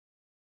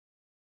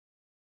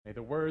May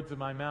the words of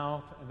my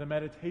mouth and the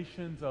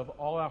meditations of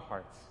all our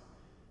hearts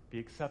be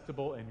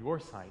acceptable in your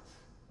sight,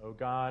 O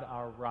God,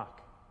 our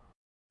rock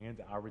and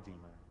our Redeemer.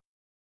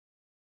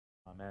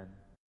 Amen.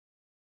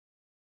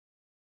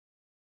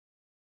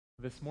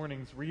 This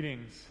morning's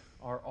readings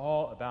are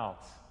all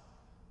about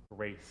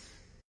grace.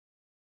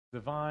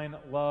 Divine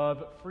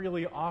love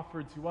freely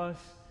offered to us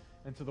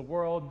and to the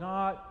world,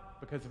 not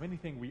because of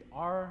anything we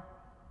are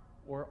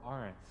or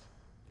aren't,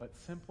 but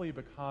simply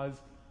because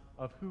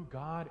of who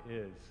God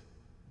is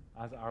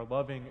as our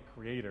loving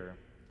Creator,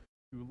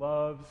 who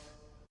loves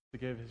to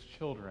give His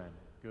children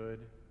good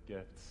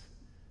gifts.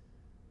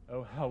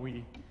 Oh, how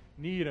we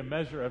need a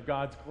measure of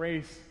God's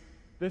grace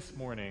this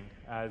morning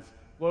as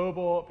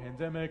global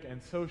pandemic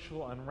and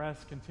social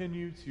unrest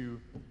continue to,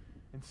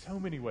 in so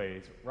many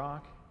ways,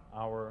 rock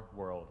our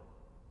world.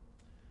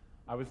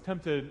 I was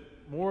tempted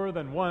more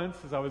than once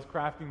as I was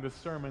crafting this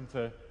sermon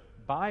to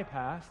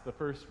bypass the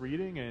first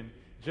reading in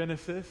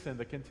Genesis and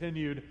the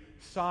continued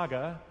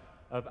saga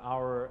of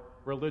our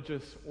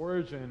religious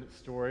origin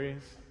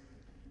stories.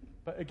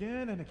 But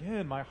again and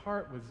again, my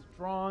heart was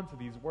drawn to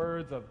these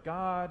words of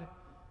God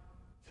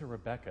to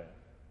Rebekah.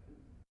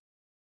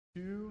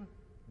 2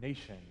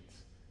 nations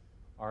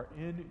are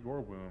in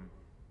your womb,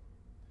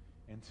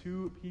 and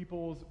 2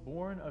 peoples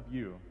born of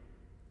you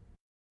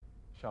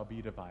shall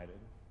be divided.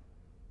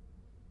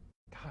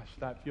 Gosh,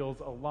 that feels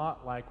a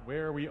lot like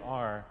where we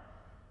are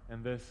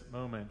in this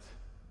moment,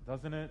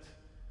 doesn't it?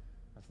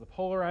 As the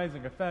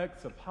polarizing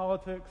effects of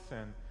politics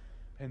and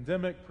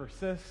pandemic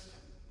persist,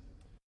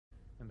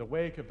 in the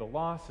wake of the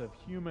loss of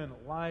human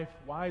life,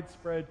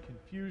 widespread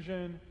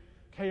confusion,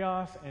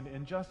 chaos, and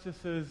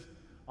injustices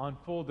on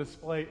full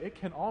display, it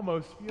can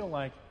almost feel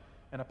like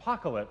an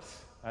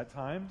apocalypse at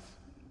times,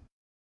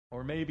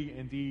 or maybe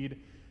indeed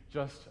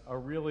just a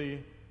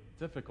really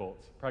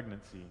difficult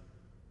pregnancy.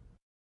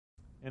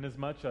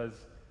 Inasmuch as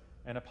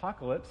an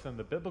apocalypse in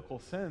the biblical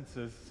sense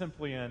is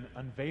simply an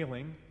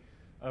unveiling,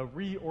 a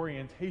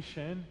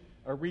reorientation,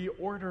 a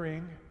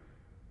reordering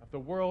of the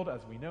world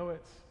as we know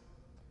it,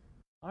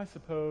 I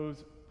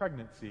suppose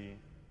pregnancy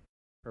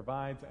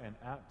provides an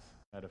apt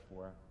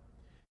metaphor.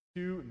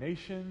 2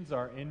 nations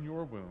are in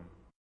your womb,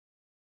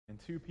 and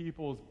 2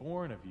 peoples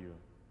born of you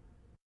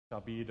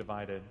shall be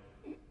divided.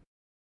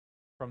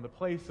 From the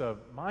place of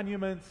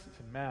monuments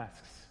to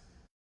masks,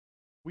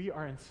 we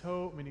are in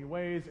so many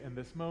ways in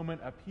this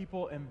moment a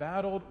people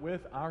embattled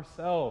with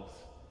ourselves.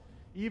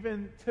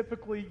 Even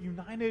typically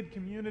united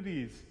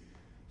communities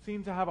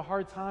seem to have a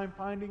hard time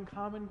finding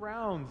common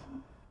ground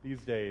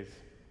these days.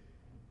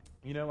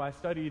 You know, I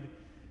studied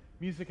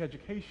music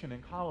education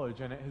in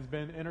college, and it has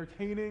been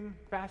entertaining,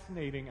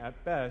 fascinating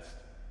at best,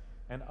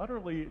 and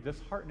utterly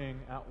disheartening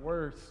at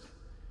worst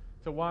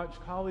to watch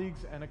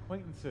colleagues and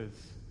acquaintances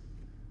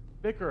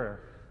bicker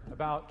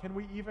about, can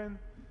we even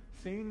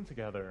sing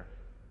together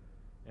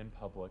in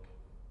public?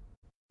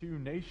 2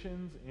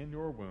 nations in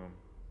your womb,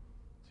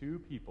 2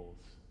 peoples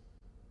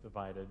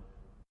divided.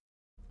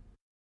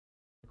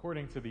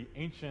 According to the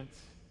ancient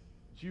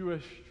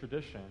Jewish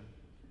tradition,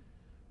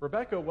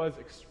 Rebekah was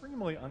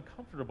extremely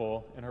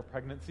uncomfortable in her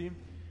pregnancy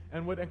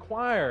and would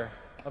inquire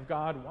of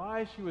God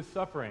why she was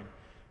suffering.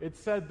 It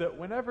said that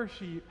whenever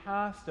she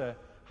passed a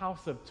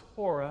house of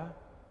Torah,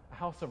 a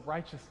house of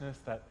righteousness,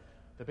 that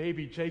the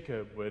baby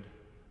Jacob would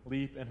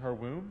leap in her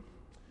womb.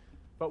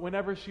 But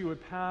whenever she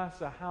would pass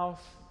a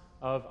house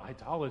of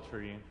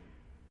idolatry,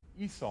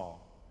 Esau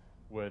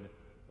would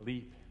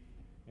leap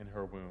in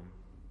her womb.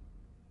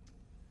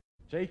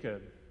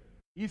 Jacob,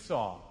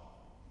 Esau,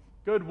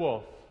 good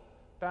wolf,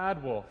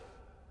 bad wolf.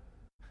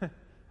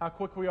 How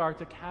quick we are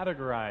to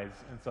categorize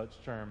in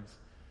such terms.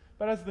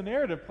 But as the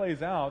narrative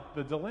plays out,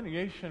 the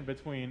delineation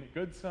between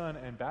good son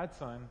and bad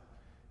son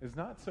is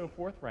not so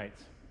forthright.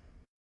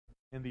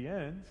 In the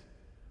end,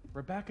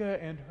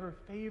 Rebekah and her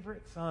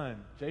favorite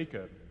son,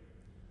 Jacob,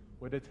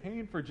 would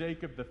attain for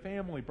Jacob the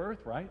family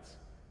birthright,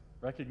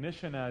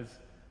 recognition as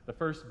the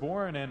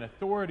firstborn and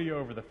authority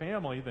over the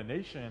family, the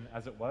nation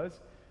as it was.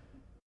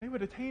 They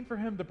would attain for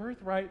him the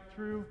birthright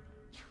through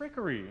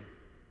trickery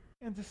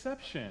and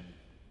deception.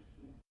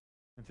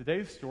 In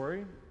today's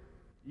story,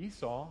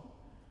 Esau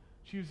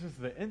chooses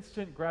the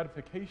instant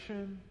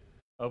gratification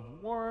of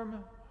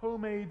warm,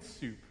 homemade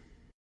soup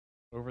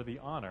over the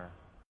honor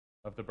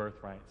of the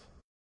birthright.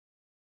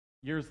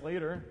 Years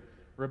later,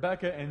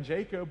 Rebekah and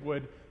Jacob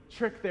would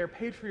trick their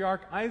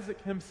patriarch Isaac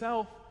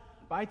himself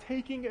by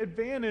taking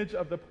advantage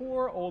of the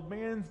poor old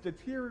man's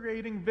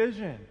deteriorating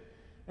vision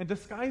and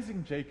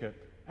disguising Jacob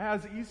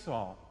as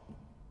Esau.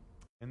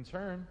 In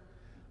turn,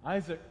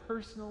 Isaac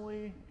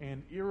personally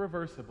and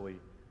irreversibly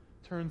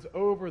turns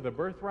over the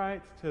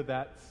birthright to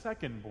that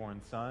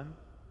second-born son,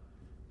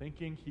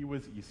 thinking he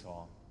was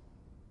Esau.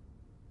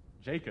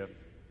 Jacob,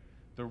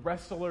 the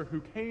wrestler who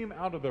came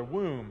out of the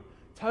womb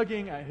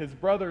tugging at his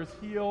brother's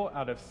heel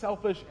out of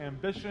selfish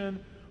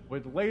ambition,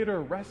 would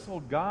later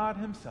wrestle God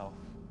himself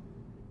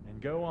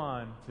and go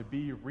on to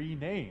be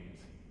renamed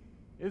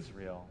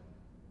Israel,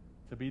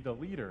 to be the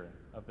leader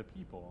of the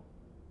people,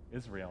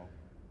 Israel.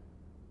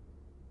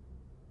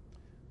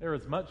 There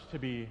is much to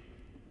be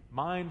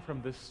mind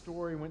from this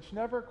story, which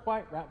never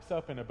quite wraps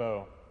up in a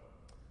bow.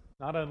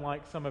 Not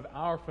unlike some of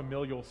our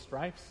familial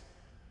strifes,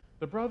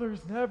 the brothers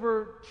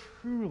never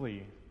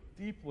truly,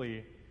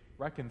 deeply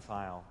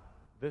reconcile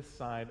this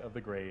side of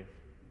the grave.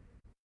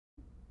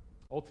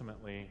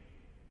 Ultimately,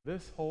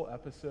 this whole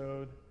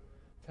episode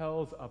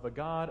tells of a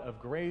God of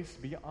grace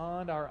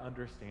beyond our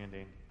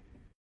understanding,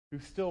 who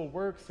still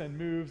works and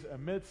moves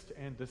amidst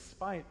and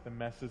despite the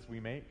messes we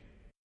make,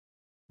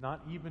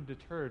 not even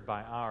deterred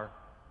by our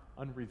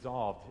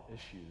unresolved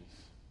issues.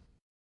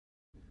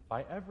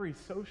 By every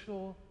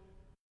social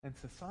and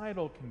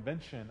societal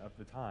convention of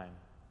the time,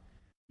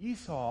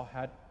 Esau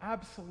had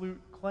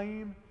absolute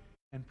claim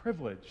and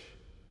privilege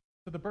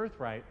to the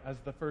birthright as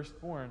the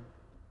firstborn.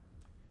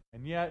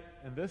 And yet,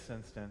 in this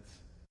instance,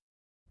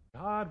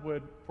 God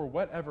would, for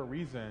whatever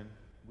reason,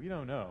 we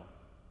don't know,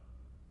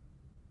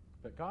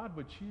 but God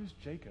would choose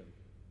Jacob,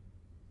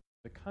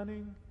 the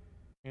cunning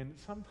and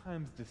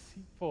sometimes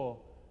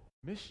deceitful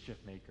mischief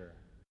maker,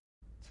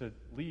 to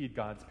lead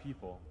God's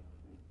people.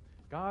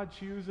 God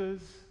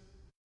chooses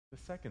the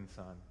second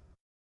son.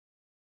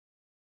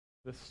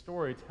 This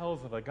story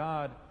tells of a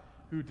God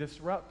who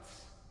disrupts,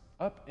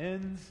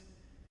 upends,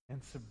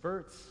 and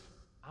subverts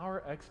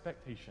our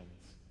expectations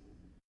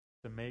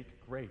to make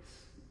grace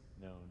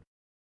known.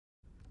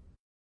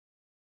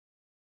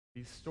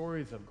 These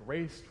stories of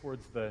grace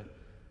towards the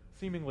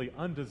seemingly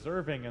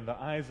undeserving in the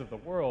eyes of the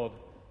world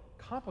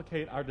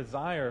complicate our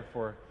desire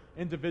for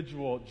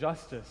individual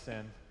justice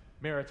and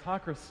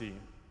meritocracy.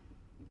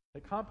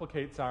 It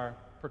complicates our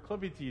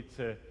proclivity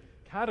to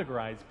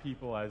categorize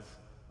people as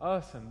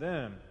us and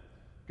them,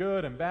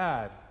 good and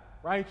bad,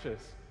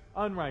 righteous,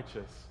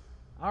 unrighteous,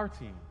 our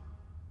team,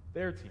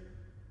 their team.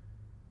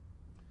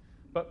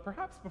 But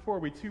perhaps before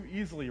we too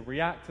easily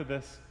react to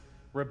this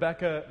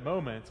Rebecca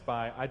moment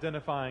by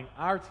identifying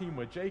our team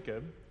with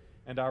Jacob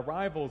and our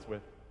rivals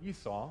with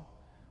Esau,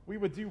 we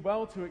would do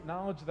well to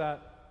acknowledge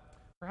that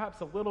perhaps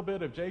a little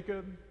bit of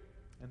Jacob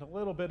and a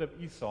little bit of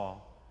Esau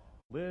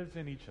lives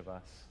in each of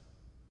us.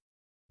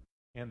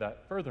 And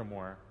that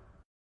furthermore,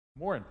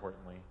 more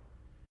importantly,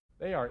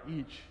 they are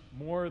each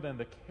more than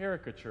the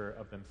caricature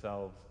of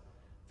themselves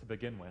to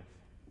begin with,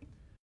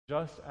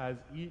 just as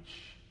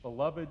each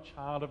beloved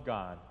child of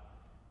God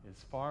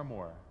is far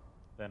more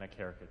than a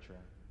caricature.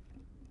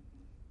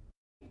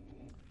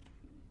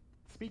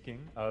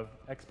 Speaking of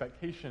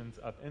expectations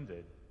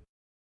upended,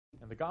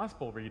 in the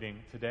gospel reading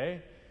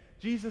today,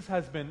 Jesus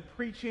has been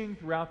preaching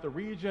throughout the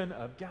region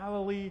of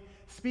Galilee,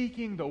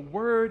 speaking the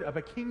word of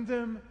a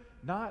kingdom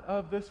not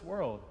of this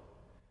world,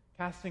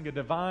 casting a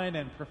divine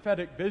and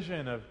prophetic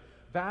vision of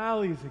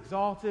valleys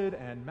exalted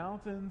and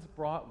mountains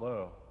brought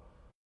low,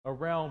 a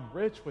realm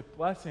rich with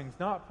blessings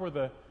not for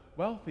the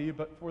wealthy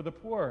but for the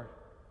poor,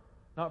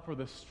 not for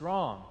the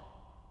strong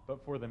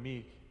but for the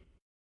meek,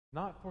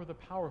 not for the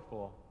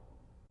powerful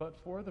but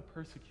for the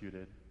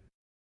persecuted.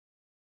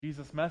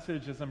 Jesus'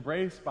 message is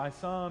embraced by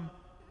some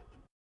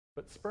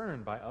but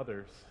spurned by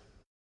others.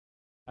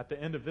 At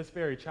the end of this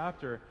very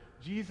chapter,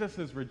 Jesus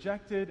is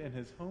rejected in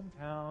his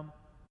hometown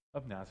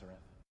of Nazareth.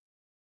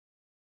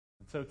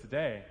 And so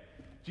today,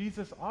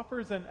 Jesus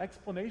offers an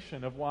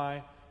explanation of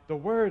why the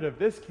word of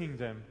this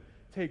kingdom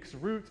takes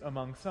root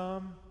among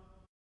some,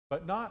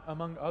 but not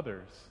among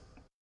others,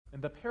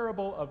 in the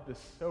parable of the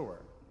sower,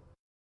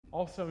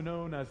 also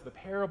known as the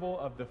parable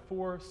of the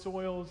four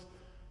soils,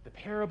 the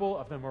parable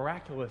of the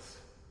miraculous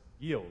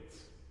yields.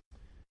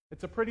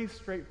 It's a pretty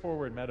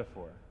straightforward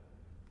metaphor.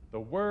 The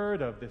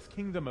word of this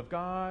kingdom of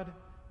God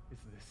is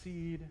the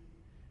seed,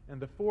 and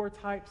the four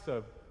types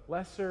of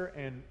lesser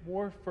and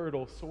more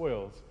fertile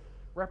soils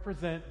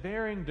represent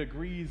varying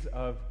degrees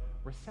of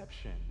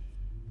reception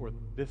for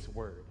this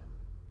word.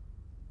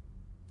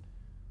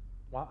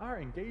 While our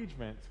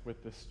engagement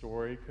with this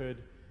story could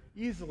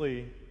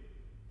easily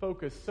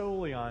focus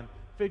solely on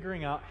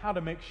figuring out how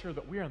to make sure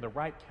that we're in the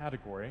right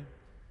category,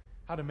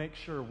 how to make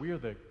sure we're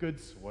the good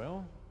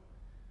soil,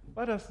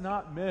 let us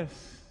not miss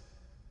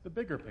the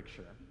bigger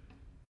picture.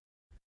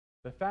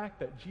 The fact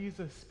that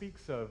Jesus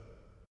speaks of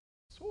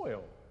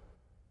soil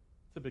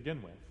to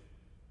begin with.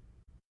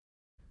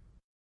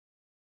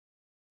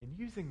 In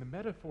using the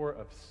metaphor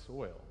of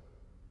soil,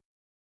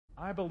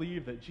 I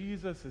believe that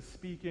Jesus is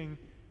speaking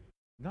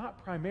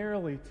not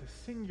primarily to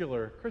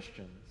singular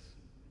Christians,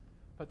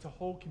 but to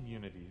whole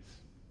communities.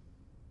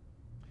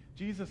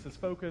 Jesus is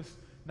focused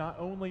not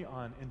only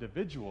on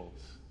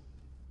individuals,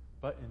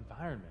 but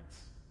environments.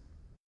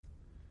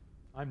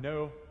 I'm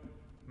no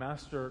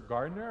master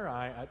gardener.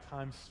 I at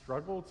times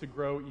struggle to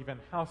grow even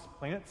house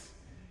plants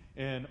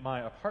in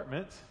my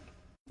apartment.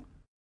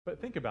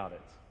 But think about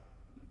it.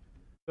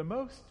 The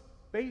most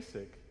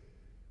basic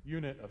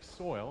unit of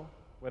soil,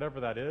 whatever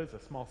that is, a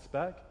small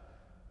speck,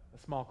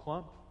 a small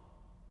clump,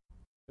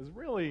 is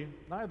really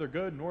neither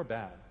good nor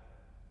bad.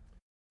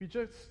 If you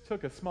just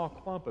took a small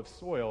clump of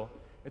soil,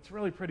 it's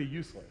really pretty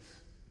useless.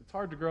 It's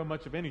hard to grow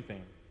much of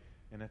anything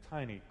in a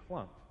tiny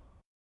clump.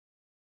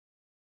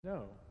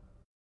 No.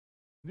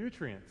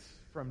 Nutrients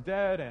from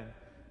dead and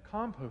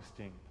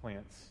composting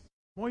plants,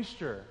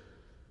 moisture,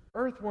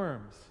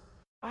 earthworms,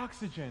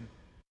 oxygen,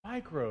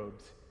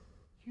 microbes.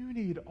 You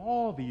need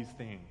all these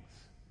things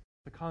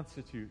to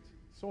constitute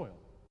soil.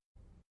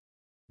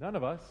 None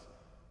of us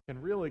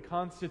can really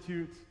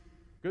constitute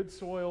good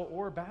soil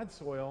or bad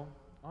soil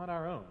on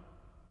our own.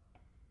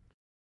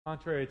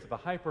 Contrary to the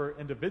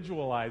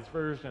hyper-individualized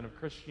version of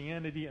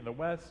Christianity in the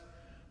West,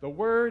 the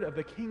word of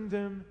the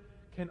kingdom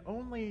can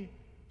only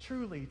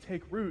truly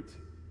take root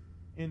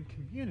in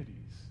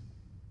communities,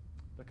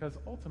 because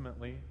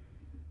ultimately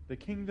the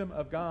kingdom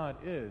of God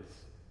is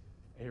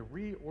a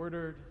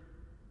reordered,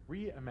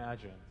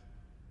 reimagined,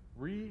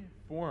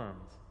 reformed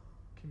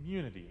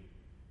community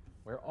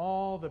where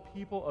all the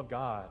people of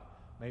God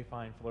may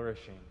find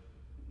flourishing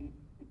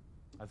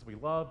as we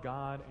love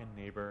God and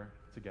neighbor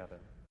together.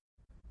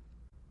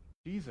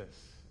 Jesus,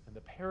 in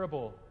the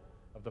parable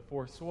of the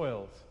four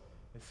soils,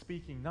 is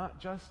speaking not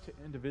just to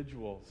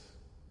individuals,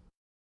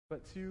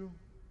 but to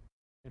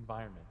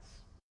environments.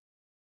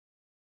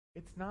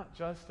 It's not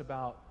just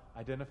about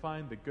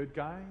identifying the good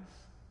guys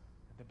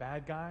and the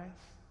bad guys.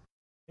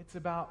 It's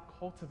about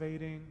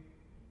cultivating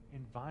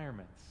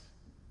environments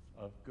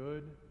of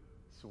good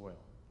soil.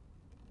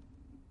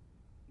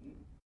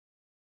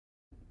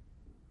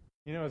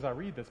 You know, as I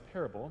read this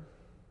parable,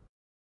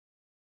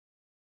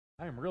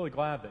 I am really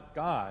glad that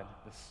God,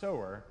 the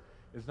sower,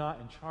 is not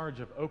in charge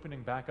of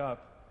opening back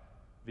up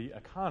the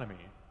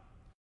economy,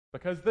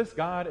 because this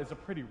God is a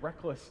pretty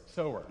reckless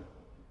sower.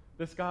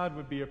 This God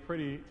would be a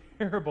pretty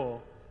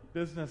terrible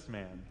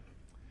businessman.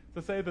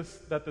 To say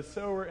that the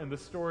sower in the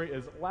story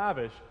is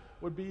lavish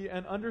would be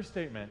an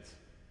understatement,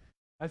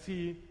 as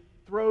he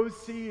throws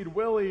seed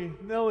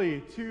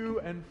willy-nilly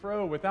to and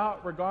fro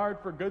without regard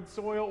for good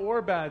soil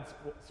or bad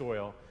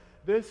soil.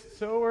 This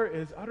sower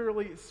is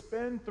utterly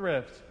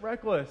spendthrift,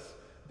 reckless,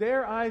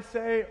 dare I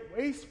say,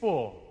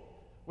 wasteful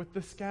with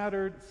the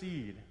scattered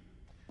seed.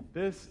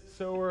 This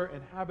sower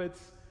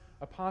inhabits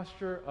a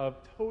posture of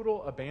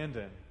total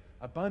abandon,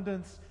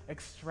 abundance,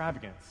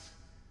 extravagance,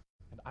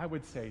 and I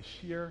would say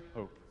sheer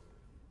hope.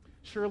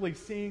 Surely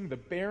seeing the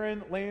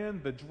barren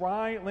land, the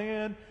dry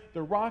land,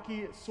 the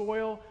rocky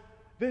soil,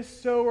 this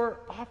sower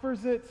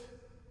offers it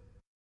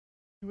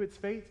to its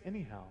fate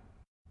anyhow.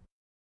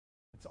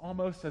 It's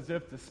almost as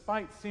if,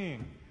 despite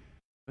seeing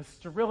the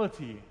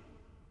sterility,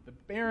 the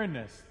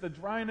barrenness, the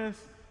dryness,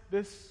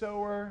 this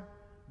sower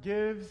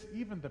gives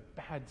even the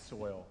bad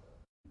soil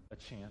a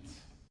chance.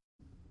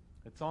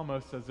 It's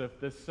almost as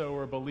if this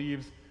sower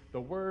believes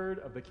the word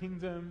of the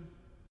kingdom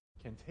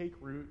can take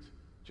root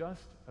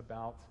just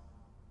about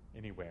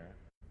anywhere.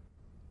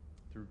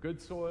 Through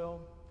good soil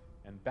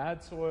and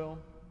bad soil,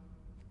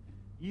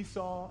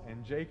 Esau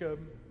and Jacob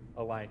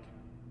alike.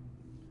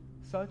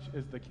 Such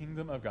is the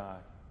kingdom of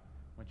God,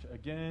 which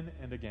again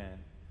and again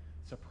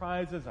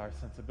surprises our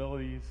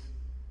sensibilities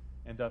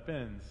and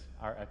upends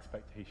our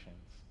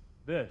expectations.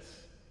 This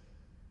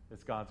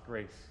is God's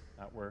grace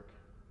at work.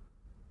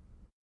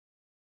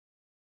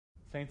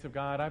 Saints of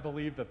God, I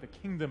believe that the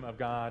kingdom of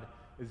God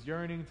is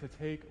yearning to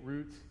take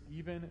root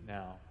even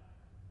now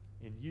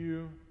in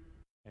you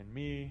and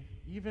me,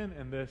 even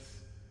in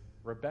this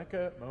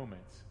Rebecca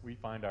moment we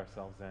find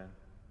ourselves in.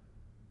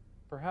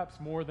 Perhaps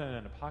more than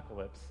an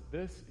apocalypse,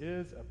 this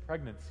is a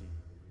pregnancy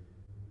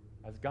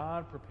as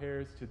God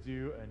prepares to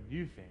do a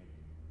new thing,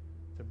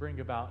 to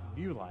bring about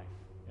new life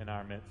in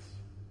our midst.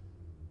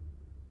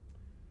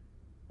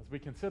 As we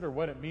consider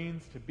what it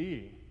means to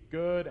be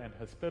good and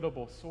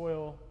hospitable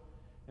soil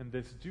in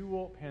this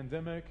dual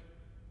pandemic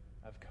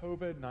of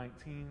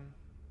COVID-19,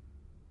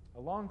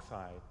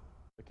 alongside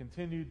the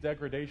continued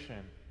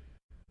degradation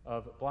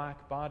of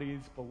black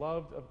bodies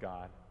beloved of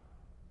God,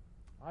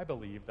 I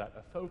believe that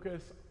a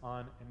focus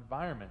on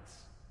environments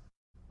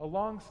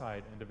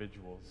alongside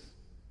individuals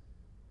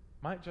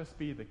might just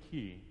be the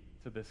key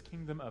to this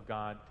kingdom of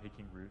God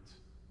taking root.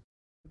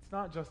 It's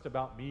not just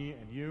about me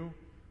and you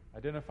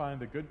identifying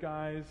the good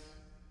guys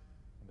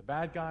and the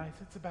bad guys.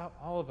 It's about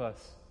all of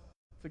us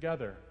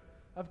together.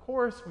 Of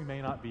course, we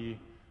may not be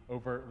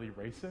overtly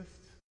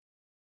racist,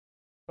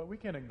 but we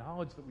can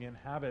acknowledge that we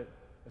inhabit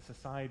a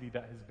society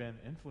that has been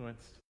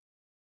influenced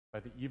by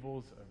the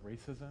evils of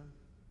racism.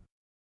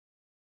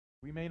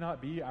 We may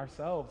not be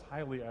ourselves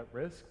highly at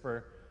risk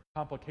for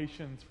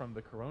complications from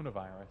the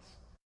coronavirus,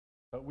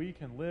 but we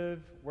can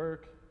live,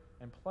 work,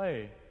 and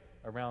play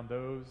around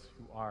those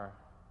who are.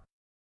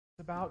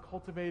 It's about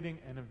cultivating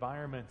an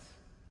environment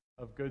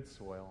of good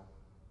soil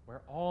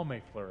where all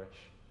may flourish,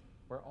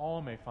 where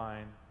all may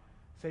find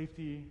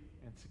safety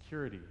and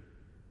security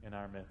in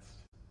our midst.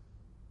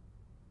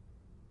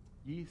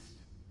 Yeast,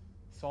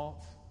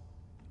 salt,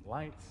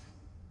 light,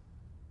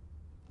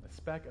 a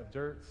speck of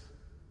dirt,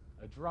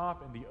 a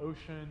drop in the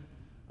ocean,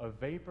 a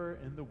vapor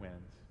in the wind.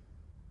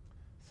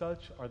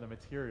 Such are the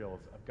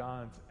materials of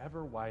God's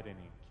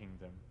ever-widening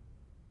kingdom.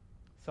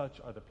 Such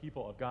are the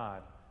people of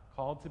God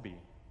called to be.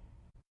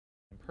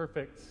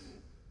 Imperfect,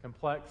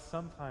 complex,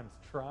 sometimes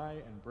try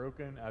and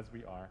broken as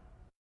we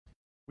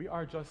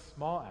are just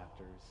small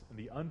actors in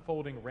the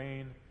unfolding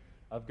reign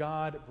of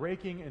God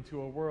breaking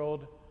into a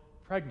world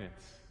pregnant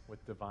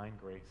with divine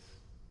grace.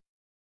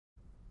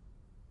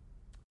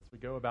 Let's we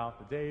go about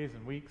the days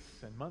and weeks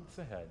and months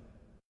ahead,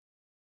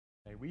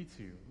 may we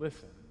too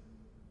listen,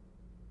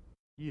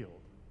 yield,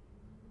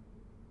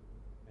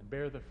 and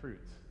bear the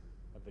fruit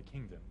of the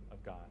kingdom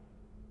of God.